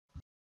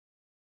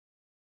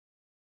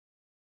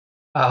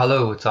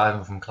Hello, it's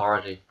Ivan from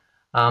Clarity.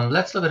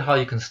 Let's look at how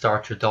you can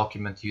start your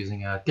document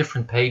using a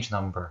different page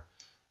number.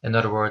 In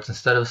other words,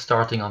 instead of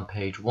starting on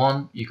page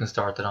 1, you can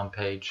start it on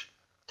page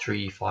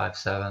 3, 5,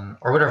 7,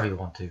 or whatever you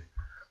want to.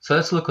 So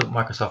let's look at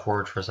Microsoft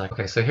Word for a second.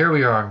 Okay, so here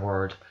we are in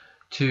Word.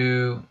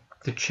 To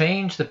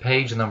change the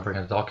page numbering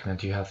in a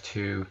document, you have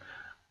to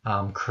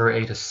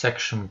create a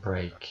section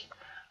break.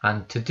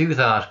 And to do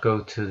that,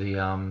 go to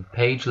the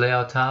Page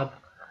Layout tab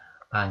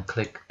and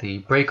click the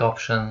break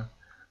option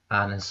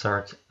and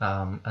insert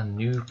a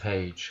new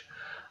page.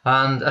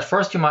 And at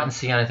first you mightn't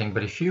see anything,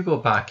 but if you go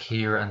back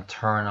here and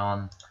turn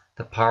on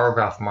the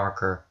paragraph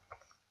marker,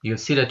 you'll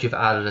see that you've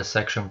added a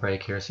section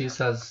break here. See, it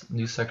says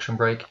new section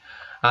break,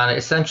 and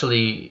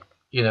essentially,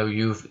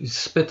 you've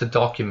split the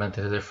document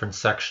into different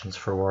sections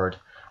for Word,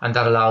 and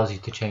that allows you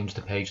to change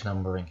the page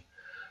numbering.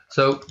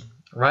 So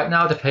right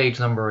now the page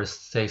number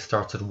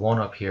starts at 1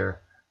 up here,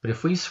 but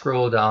if we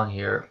scroll down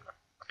here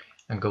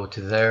and go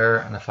to there,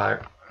 and if I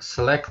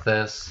select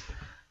this,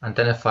 and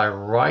then if I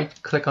right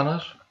click on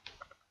it,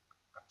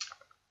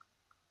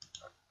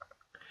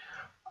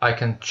 I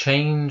can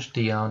change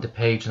the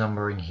page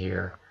numbering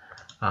here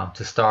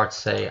to start,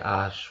 say,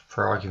 at,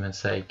 for argument's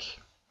sake,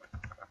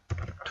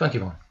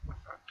 21.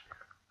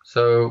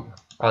 So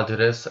I'll do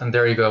this, and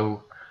there you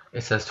go,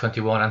 it says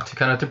 21.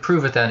 And to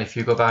prove it, then if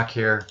you go back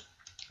here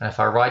and if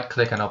I right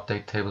click and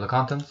update table of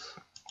contents,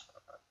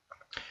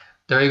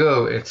 there you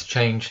go, it's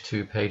changed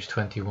to page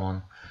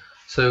 21.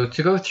 So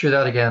to go through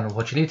that again,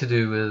 what you need to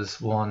do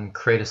is, one,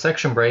 create a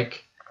section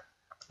break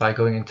by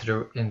going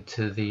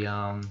into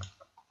the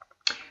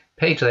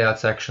page layout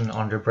section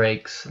under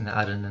breaks and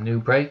add in a new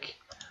break.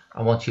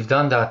 And once you've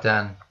done that,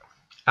 then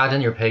add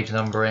in your page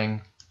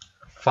numbering,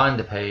 find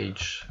the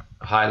page,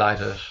 highlight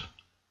it,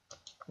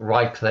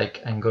 right click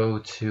and go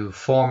to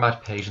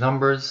Format Page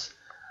Numbers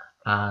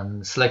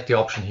and select the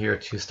option here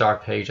to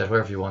start page at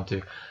wherever you want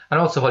to. And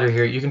also while you're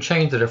here, you can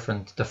change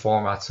the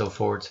format, so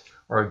forward,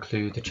 or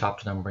include the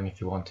chapter numbering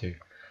if you want to.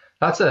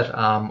 That's it.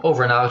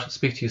 Over and out.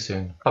 Speak to you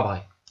soon. Bye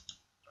bye.